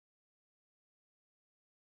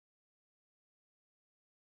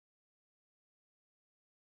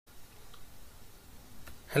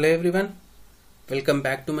Hello everyone, welcome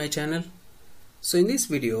back to my channel. So in this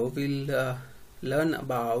video we'll learn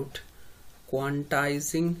about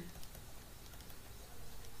quantizing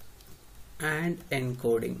and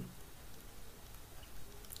encoding.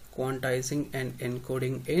 Quantizing and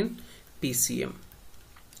encoding in PCM.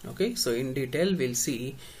 Okay, so in detail we'll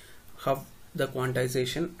see how the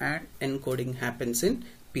quantization and encoding happens in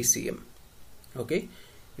PCM. Okay,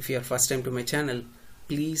 if you are first time to my channel,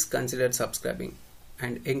 please consider subscribing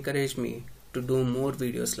and encourage me to do more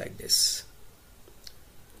videos like this.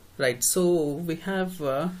 Right, so we have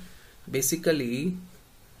basically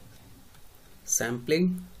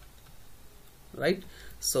sampling, right?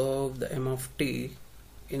 So the m of t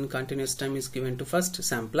in continuous time is given to first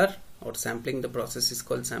sampler, or sampling, the process is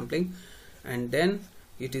called sampling, and then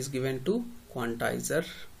it is given to quantizer,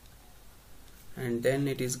 and then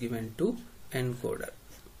it is given to encoder.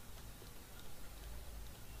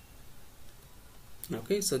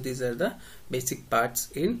 Okay, so these are the basic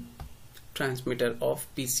parts in transmitter of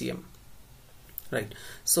PCM, right?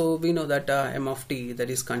 So we know that m of t, that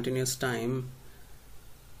is continuous time,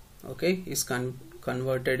 okay, is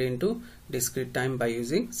converted into discrete time by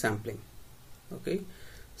using sampling. Okay,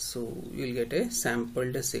 so you'll get a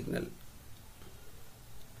sampled signal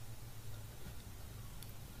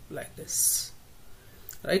like this,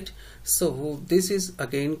 right? So this is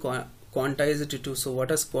again quantized to. So what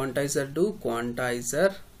does quantizer do?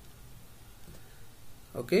 Quantizer,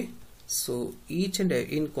 okay, so each and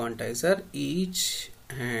in quantizer, each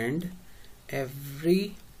and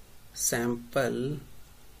every sample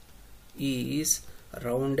is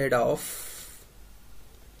rounded off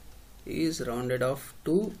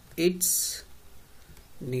to its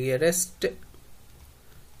nearest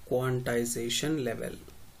quantization level.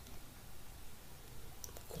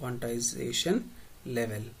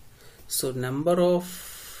 So number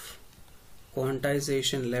of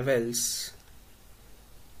quantization levels,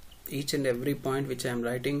 each and every point which I am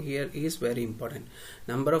writing here is very important.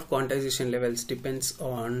 Number of quantization levels depends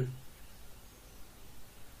on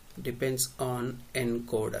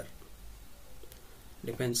encoder.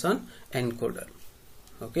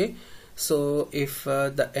 Okay, so if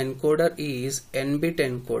the encoder is n-bit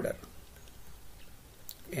encoder,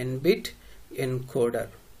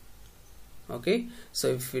 okay, so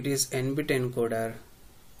if it is n-bit encoder,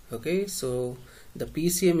 okay, so the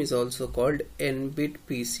PCM is also called n-bit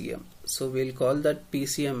PCM. So we'll call that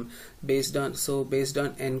PCM based on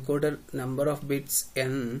encoder number of bits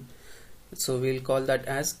n, so we'll call that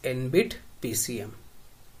as n-bit PCM.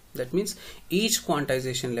 That means each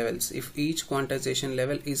quantization levels, if each quantization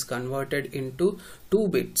level is converted into 2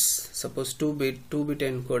 bits, suppose 2-bit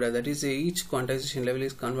encoder, that is each quantization level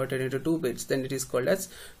is converted into 2 bits, then it is called as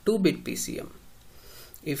 2-bit PCM.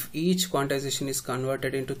 If each quantization is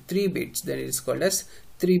converted into 3 bits, then it is called as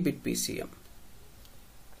 3-bit PCM.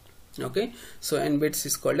 Okay, so n bits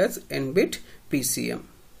is called as n-bit PCM.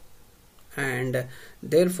 And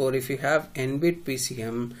therefore if you have n-bit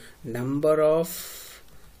PCM, number of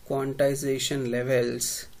quantization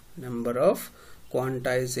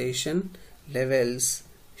levels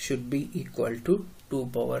should be equal to 2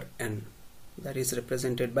 power n, that is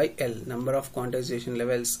represented by L. Number of quantization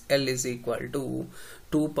levels, L is equal to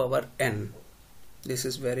 2 power n. This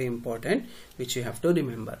is very important, which you have to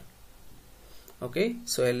remember. Okay,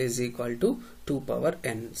 so L is equal to 2 power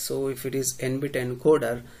n. So if it is n-bit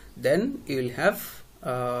encoder, then you will have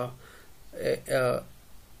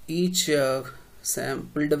each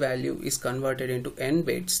sampled value is converted into n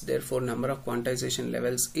bits, therefore number of quantization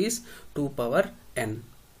levels is 2 power n.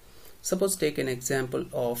 Suppose take an example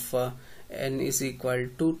of n is equal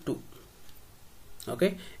to 2.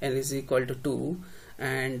 Okay, n is equal to 2,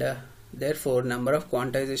 and therefore number of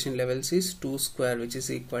quantization levels is 2 square, which is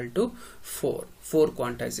equal to 4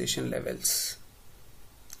 quantization levels.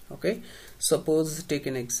 Okay, suppose take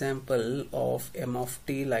an example of m of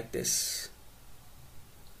t like this.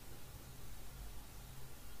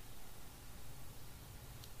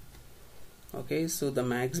 Okay, so the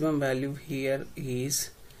maximum value here is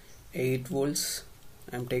 8 volts.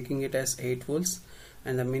 I am taking it as 8 volts,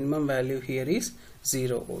 and the minimum value here is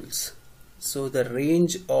 0 volts. So the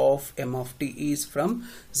range of m of t is from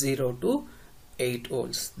 0 to 8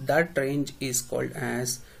 volts. That range is called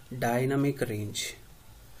as dynamic range.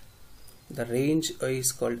 The range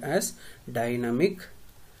is called as dynamic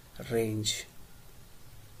range.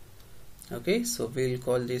 Okay, so we'll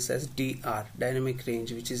call this as DR, dynamic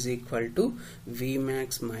range, which is equal to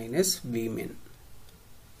Vmax minus Vmin.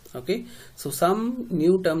 Okay, so some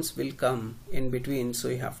new terms will come in between, so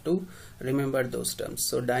you have to remember those terms.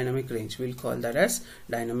 So dynamic range, we'll call that as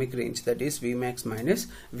dynamic range, that is Vmax minus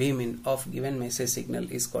Vmin of given message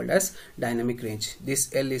signal is called as dynamic range.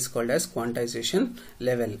 This L is called as quantization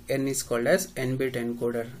level, N is called as n-bit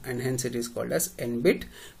encoder, and hence it is called as n-bit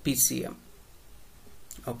PCM.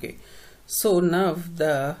 Okay, so now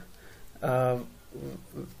the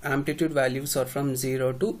amplitude values are from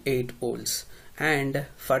 0 to 8 volts, and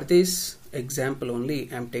for this example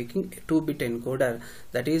only I am taking a 2-bit encoder,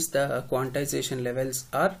 that is the quantization levels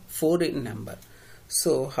are 4 in number.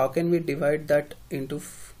 So how can we divide that into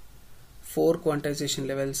 4 quantization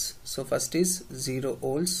levels? So first is 0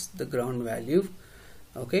 volts, the ground value,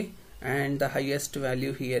 okay, and the highest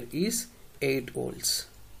value here is 8 volts.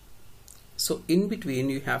 So in between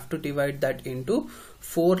you have to divide that into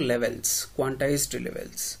 4 levels, quantized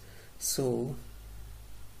levels. So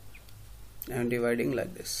I am dividing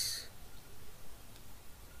like this.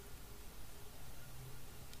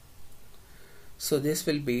 So this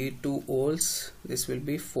will be 2 volts, this will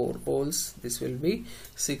be 4 volts, this will be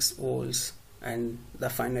 6 volts, and the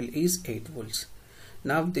final is 8 volts.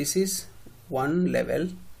 Now this is one level,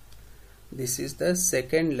 this is the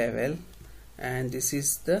second level, and this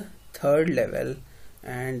is the third level,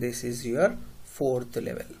 and this is your fourth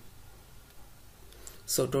level.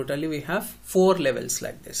 So totally we have 4 levels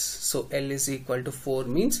like this. So L is equal to 4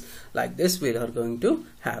 means like this we are going to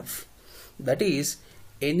have, that is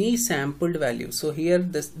any sampled value. So here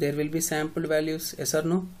there will be sampled values, yes or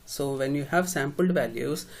no? So when you have sampled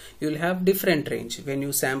values, you will have different range. When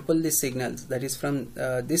you sample the signals, that is from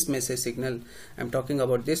this message signal, I'm talking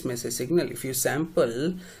about this message signal, if you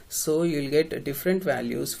sample, so you will get different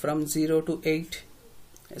values from 0 to 8,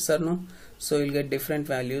 yes or no? So you will get different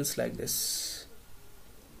values like this,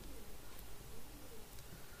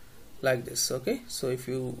 like this. Okay, so if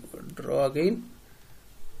you draw again,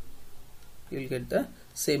 you will get the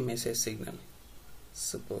same message signal.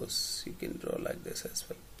 Suppose you can draw like this as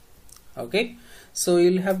well. Okay, so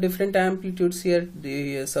you'll have different amplitudes here.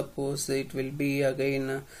 Suppose it will be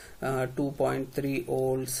again 2.3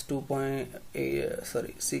 volts,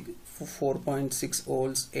 4.6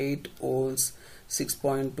 volts, 8 volts,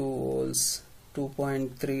 6.2 volts,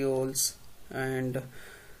 2.3 volts, and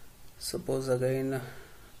suppose again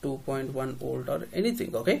 2.1 volt or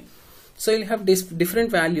anything. Okay, so you'll have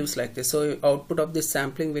different values like this. So output of this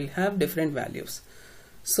sampling will have different values.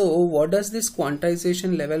 So what does this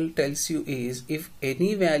quantization level tells you is, if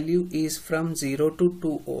any value is from 0 to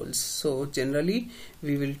 2 volts, so generally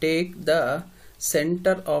we will take the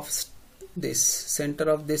center of this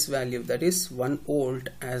value, that is 1 volt,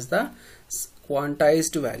 as the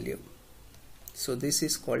quantized value. So this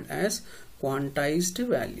is called as quantized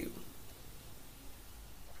value.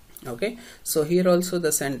 Okay, so here also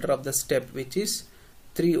the center of the step, which is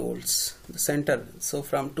 3 volts, the center. So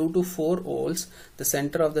from 2 to 4 volts, the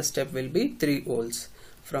center of the step will be 3 volts.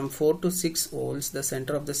 From 4 to 6 volts, the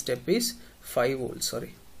center of the step is 5 volts.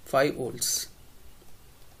 5 volts.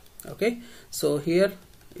 Okay, so here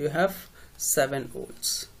you have 7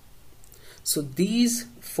 volts. So these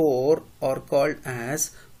 4 are called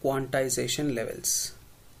as quantization levels.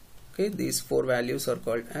 Okay, these 4 values are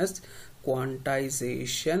called as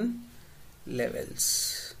quantization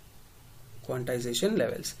levels. Quantization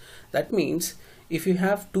levels. That means if you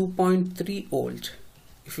have 2.3 volt,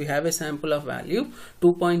 if you have a sample of value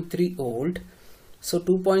 2.3 volt, so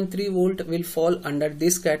 2.3 volt will fall under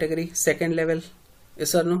this category, second level,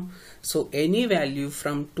 yes or no? So any value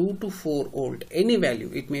from 2 to 4 volt, any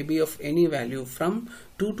value, it may be of any value from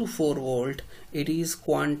 2 to 4 volt, it is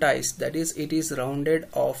quantized, that is it is rounded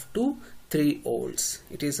off to 3 volts.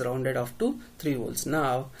 It is rounded off to 3 volts.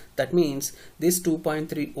 Now that means this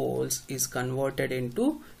 2.3 volts is converted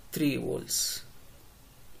into 3 volts.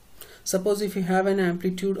 Suppose if you have an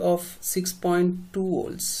amplitude of 6.2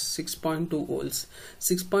 volts, 6.2 volts,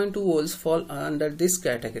 6.2 volts fall under this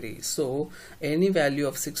category. So any value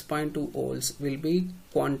of 6.2 volts will be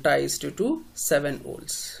quantized to 7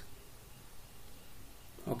 volts.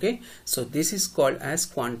 Okay, so this is called as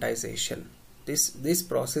quantization. This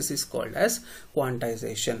process is called as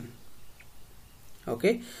quantization.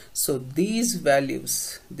 Okay, so these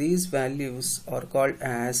values are called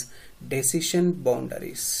as decision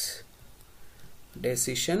boundaries.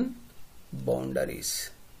 Decision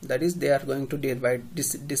boundaries, that is they are going to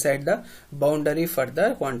decide the boundary for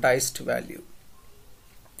the quantized value,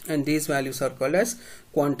 and these values are called as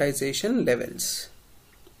quantization levels.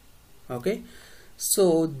 Okay,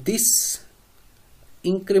 so this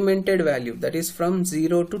incremented value, that is from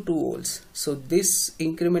 0 to 2 volts, so this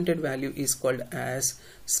incremented value is called as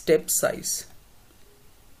step size.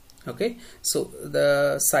 Okay, so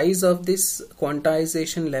the size of this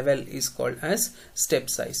quantization level is called as step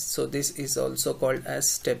size. So this is also called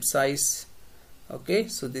as step size. Okay,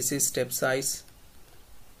 so this is step size.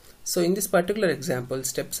 So in this particular example,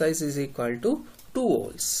 step size is equal to 2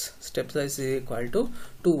 volts. Step size is equal to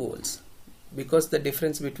 2 volts because the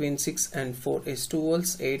difference between 6 and 4 is 2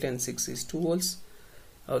 volts, 8 and 6 is 2 volts.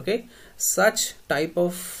 Okay, such type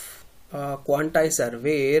of quantizer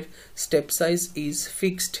where step size is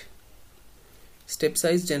fixed. Step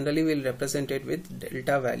size generally will represent it with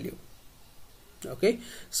delta value. Okay,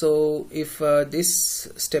 so if this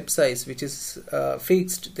step size which is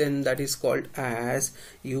fixed, then that is called as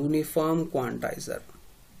uniform quantizer.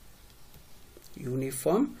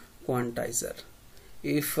 Uniform quantizer.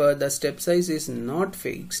 If the step size is not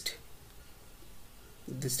fixed,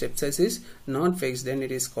 the step size is not fixed, then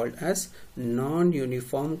it is called as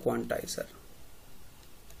non-uniform quantizer.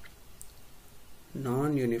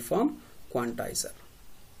 Non-uniform quantizer.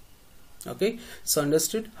 Okay, so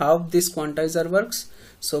understood how this quantizer works.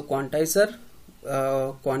 So quantizer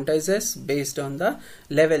quantizes based on the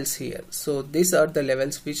levels here. So these are the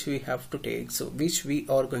levels which we have to take, so which we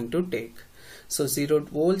are going to take. So 0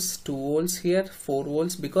 volts, 2 volts here, 4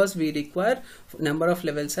 volts, because we require number of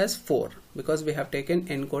levels as 4 because we have taken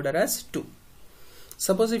encoder as 2.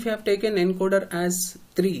 Suppose if you have taken encoder as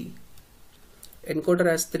 3,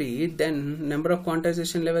 then number of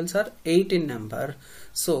quantization levels are 8 in number.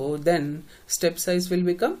 So then step size will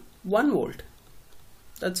become 1 volt.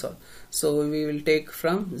 That's all. So we will take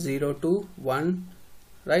from 0 to 1,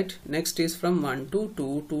 right? Next is from 1 to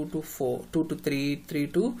 2, 2 to 4, 2 to 3, 3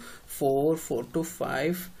 to 4, 4 to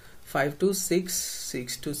 5, 5 to 6,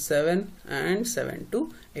 6 to 7 and 7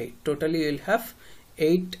 to 8. Totally you will have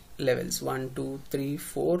 8 levels, 1, 2, 3,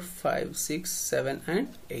 4, 5, 6, 7 and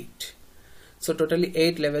 8. So totally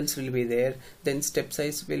 8 levels will be there. Then step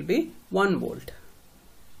size will be 1 volt.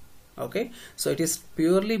 Okay, so it is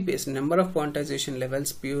purely based, number of quantization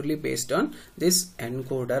levels purely based on this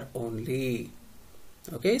encoder only.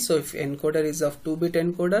 Okay, so if encoder is of 2-bit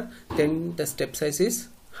encoder, then the step size is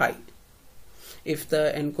high. If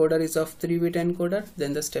the encoder is of 3-bit encoder,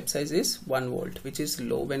 then the step size is 1 volt, which is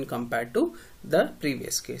low when compared to the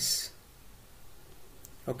previous case.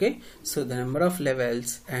 Okay, so the number of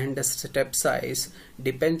levels and the step size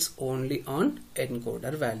depends only on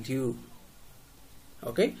encoder value.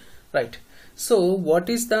 Okay, right. So what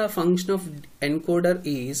is the function of encoder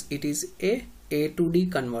is, it is a to D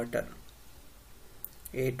converter.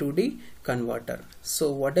 A to D converter.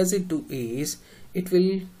 So what does it do is, it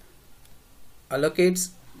will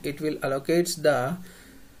allocates the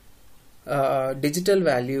digital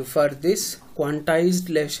value for this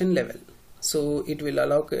quantization level. So it will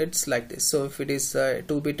allocate like this. So if it is a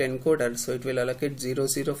 2-bit encoder, so it will allocate 0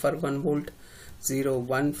 0 for 1 volt, 0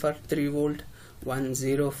 1 for 3 volt, 1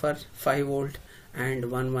 0 for 5 volt and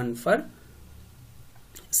 1 1 for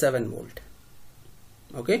 7 volt.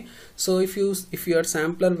 Okay, so if your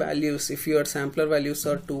sampler values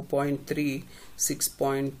are 2.3,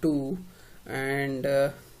 6.2 and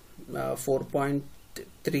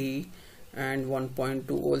 4.3 and 1.2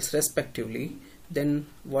 volts respectively, then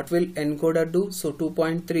what will encoder do? So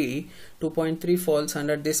 2.3 falls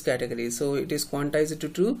under this category, so it is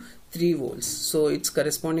quantized to 3 volts, so its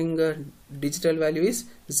corresponding digital value is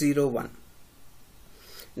 0 1.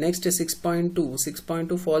 Next is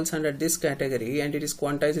 6.2 falls under this category and it is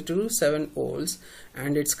quantized to 7 volts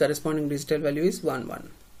and its corresponding digital value is 1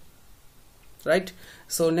 1, right?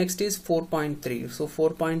 So next is 4.3. so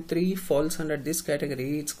 4.3 falls under this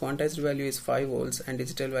category, its quantized value is 5 volts and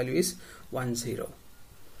digital value is 1 0.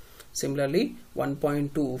 Similarly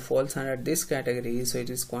 1.2 falls under this category, so it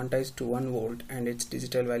is quantized to 1 volt and its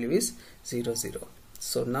digital value is 0 0.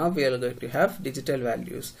 So now we are going to have digital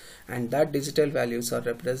values, and that digital values are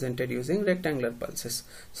represented using rectangular pulses.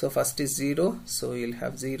 So first is 0, so you'll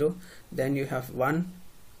have 0, then you have 1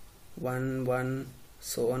 1 1,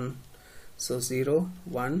 so on. So 0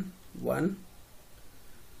 1 1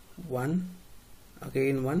 1,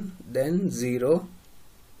 again 1, then 0,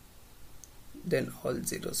 then all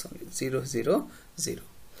zeros only, 0 0 0.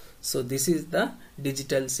 So this is the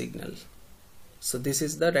digital signal. So this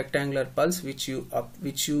is the rectangular pulse which you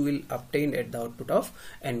will obtain at the output of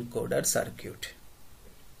encoder circuit.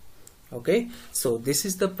 Okay, so this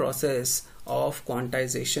is the process of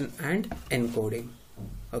quantization and encoding.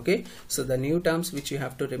 Okay, so the new terms which you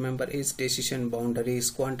have to remember is decision boundaries,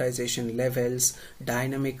 quantization levels,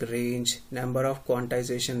 dynamic range, number of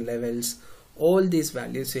quantization levels. All these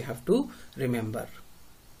values you have to remember.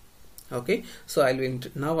 Okay, so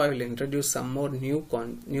now I will introduce some more new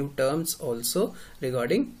terms also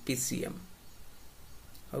regarding PCM.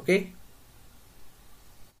 Okay,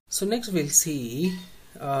 so next we'll see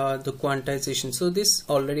the quantization. So this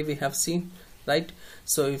already we have seen, right?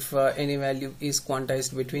 So if any value is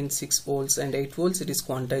quantized between 6 volts and 8 volts, it is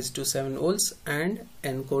quantized to 7 volts, and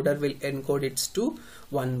encoder will encode it to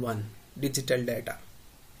 1 digital data.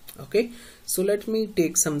 Okay, so let me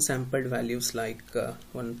take some sampled values like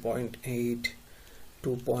 1.8,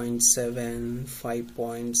 2.7,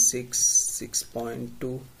 5.6,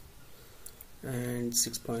 6.2 and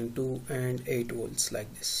 6.2 and 8 volts,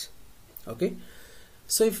 like this. Okay,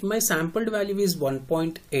 so if my sampled value is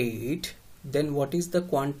 1.8, then what is the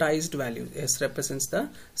quantized value? S represents the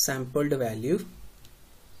sampled value.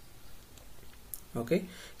 Okay,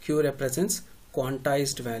 Q represents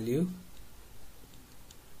quantized value,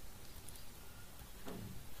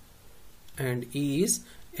 and E is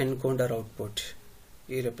encoder output.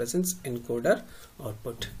 E represents encoder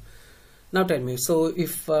output. Now tell me, so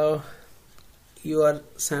if your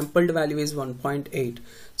sampled value is 1.8,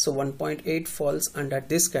 so 1.8 falls under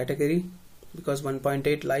this category because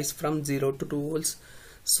 1.8 lies from 0 to 2 volts.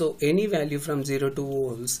 So any value from 0 to 2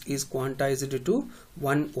 volts is quantized to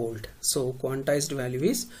 1 volt. So quantized value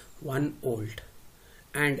is 1 volt,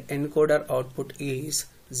 and encoder output is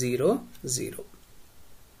 0, 0.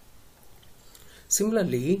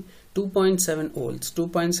 Similarly, 2.7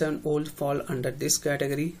 volts fall under this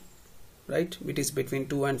category, right? It is between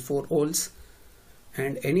 2 and 4 volts,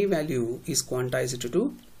 and any value is quantized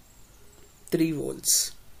to 3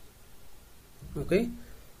 volts. Okay,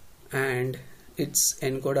 and its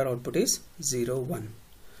encoder output is 0, 1.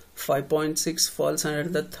 5.6 falls under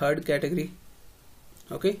the third category.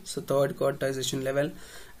 Okay, so third quantization level,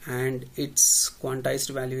 and its quantized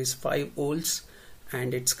value is 5 volts,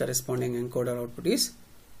 and its corresponding encoder output is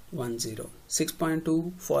 1, 0.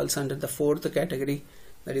 6.2 falls under the fourth category,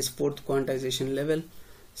 that is fourth quantization level.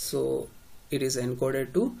 So it is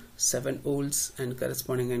encoded to 7 volts, and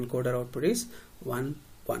corresponding encoder output is 1,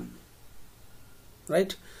 1.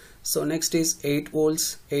 Right? So next is 8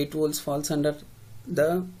 volts. 8 volts falls under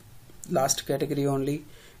the last category only.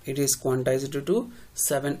 It is quantized to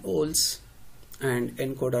 7 volts, and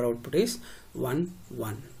encoder output is 1,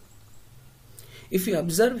 1. If you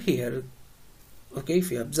observe here, okay,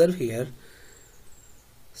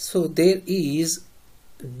 so there is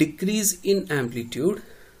decrease in amplitude.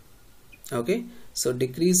 Okay, so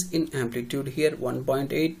decrease in amplitude here.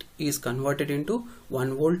 1.8 is converted into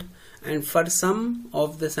 1 volt, and for some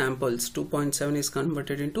of the samples 2.7 is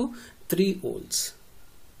converted into 3 volts.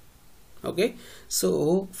 Okay,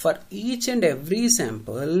 so for each and every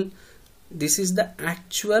sample, this is the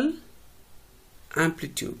actual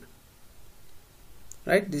amplitude,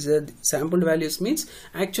 right? These are sampled values, means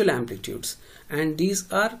actual amplitudes, and these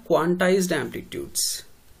are quantized amplitudes.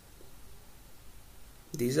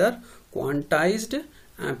 These are quantized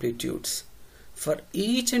amplitudes. For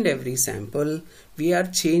each and every sample, we are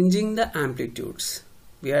changing the amplitudes.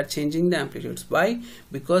 Why?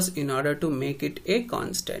 Because in order to make it a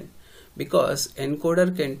constant, because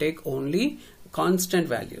encoder can take only constant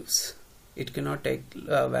values. It cannot take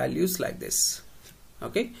values like this.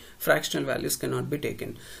 Okay, fractional values cannot be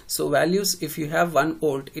taken. So values, if you have 1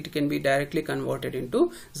 volt, it can be directly converted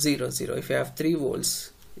into 0, 0. If you have 3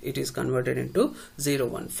 volts, it is converted into 0,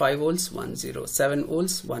 1. 5 volts, 1, 0. 7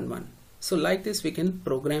 volts, 1, 1. So like this we can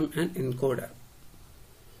program an encoder.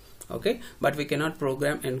 Okay, but we cannot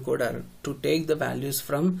program encoder to take the values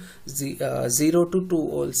from 0 to 2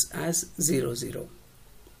 volts as 0, 0.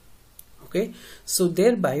 Okay, so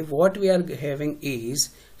thereby what we are having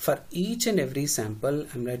is, for each and every sample,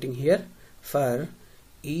 I'm writing here, for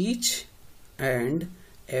each and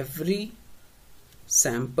every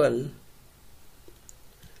sample,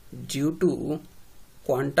 due to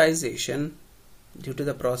quantization, due to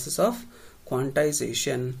the process of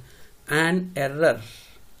quantization, an error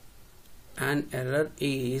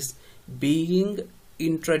is being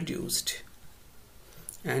introduced.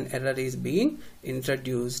 An error is being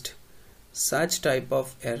introduced. Such type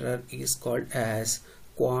of error is called as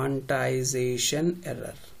quantization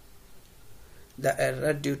error. The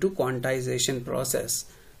error due to quantization process.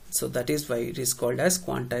 So that is why it is called as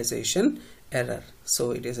quantization error.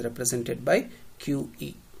 So it is represented by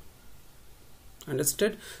QE.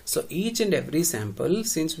 Understood? So each and every sample,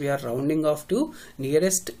 since we are rounding off to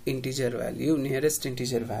nearest integer value,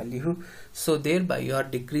 so thereby you are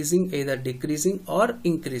decreasing, either decreasing or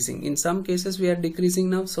increasing. In some cases we are decreasing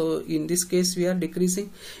now, so in this case we are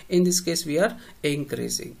decreasing, in this case we are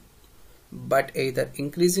increasing. But either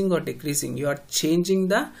increasing or decreasing, you are changing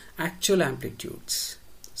the actual amplitudes.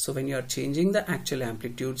 So when you are changing the actual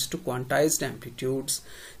amplitudes to quantized amplitudes,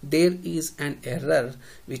 there is an error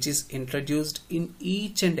which is introduced in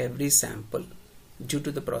each and every sample due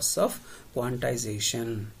to the process of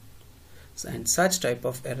quantization. And such type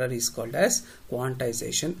of error is called as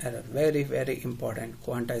quantization error. Very, very important,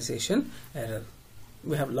 quantization error.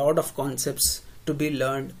 We have a lot of concepts to be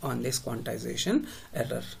learned on this quantization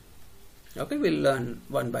error. Okay, we'll learn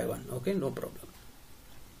one by one. Okay, no problem.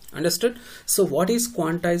 Understood? So what is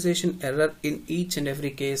quantization error in each and every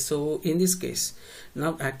case? So in this case,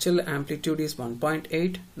 now actual amplitude is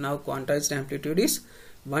 1.8. Now quantized amplitude is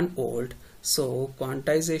 1 volt. So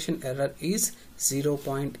quantization error is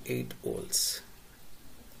 0.8 volts.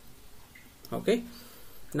 Okay.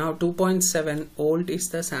 Now 2.7 volt is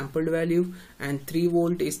the sampled value and 3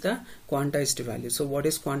 volt is the quantized value. So what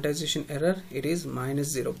is quantization error? It is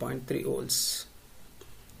minus 0.3 volts.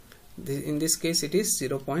 In this case it is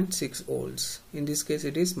 0.6 volts. In this case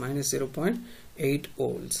it is minus 0.8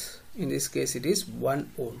 volts. In this case it is 1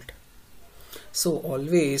 volt. So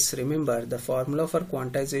always remember the formula for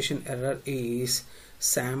quantization error is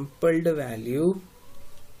sampled value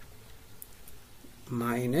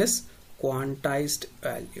minus quantized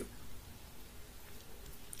value.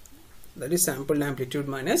 That is sampled amplitude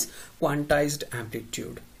minus quantized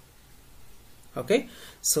amplitude. Okay,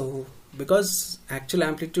 so because actual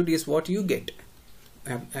amplitude is what you get,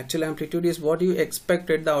 actual amplitude is what you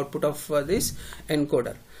expected the output of this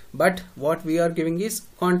encoder, but what we are giving is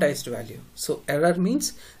quantized value. So error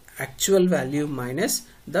means actual value minus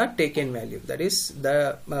the taken value, that is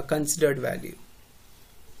the considered value.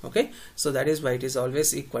 Okay, so that is why it is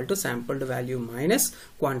always equal to sampled value minus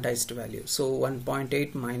quantized value. So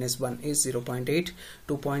 1.8 minus 1 is 0.8,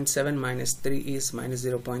 2.7 minus 3 is minus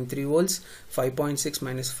 0.3 volts, 5.6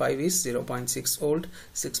 minus 5 is 0.6 volt,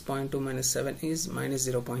 6.2 minus 7 is minus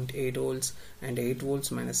 0.8 volts, and 8 volts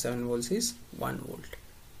minus 7 volts is 1 volt.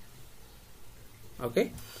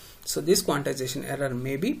 Okay, so this quantization error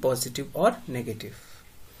may be positive or negative.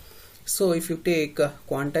 So if you take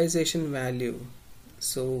quantization value,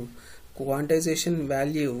 so quantization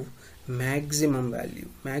value, maximum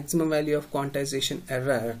value of quantization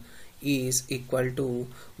error is equal to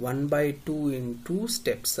 1 by 2 into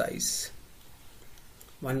step size.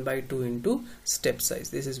 1 by 2 into step size.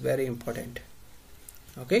 This is very important.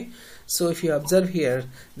 Okay, so if you observe here,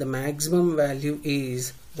 the maximum value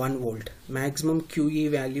is 1 volt. Maximum QE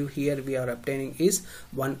value here we are obtaining is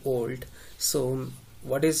 1 volt. So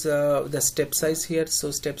what is the step size here? So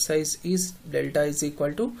step size is delta is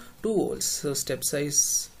equal to 2 volts. So step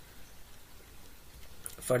size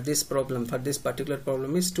for this problem, for this particular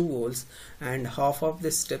problem, is 2 volts, and half of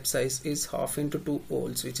this step size is half into 2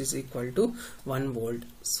 volts, which is equal to 1 volt.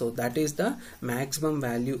 So that is the maximum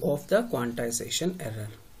value of the quantization error.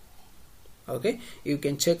 Okay, you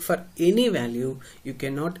can check for any value, you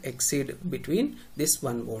cannot exceed between this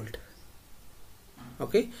 1 volt.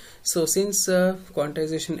 Okay, so since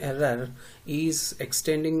quantization error is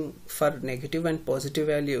extending for negative and positive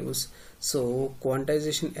values, so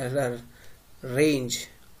quantization error range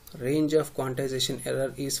of quantization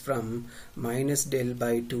error is from minus del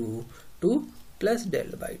by 2 to plus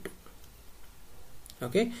del by 2.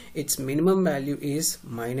 Okay, its minimum value is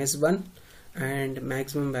minus 1 and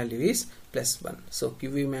maximum value is plus 1. So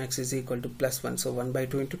QV max is equal to plus 1. So 1 by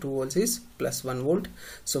 2 into 2 volts is plus 1 volt.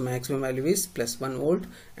 So maximum value is plus 1 volt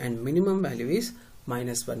and minimum value is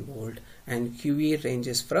minus 1 volt, and QE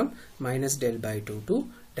ranges from minus del by 2 to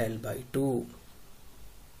del by 2.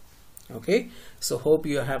 Okay, so hope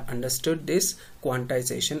you have understood this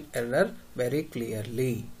quantization error very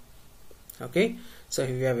clearly. Okay, so if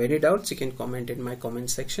you have any doubts, you can comment in my comment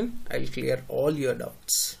section. I'll clear all your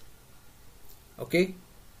doubts. Okay.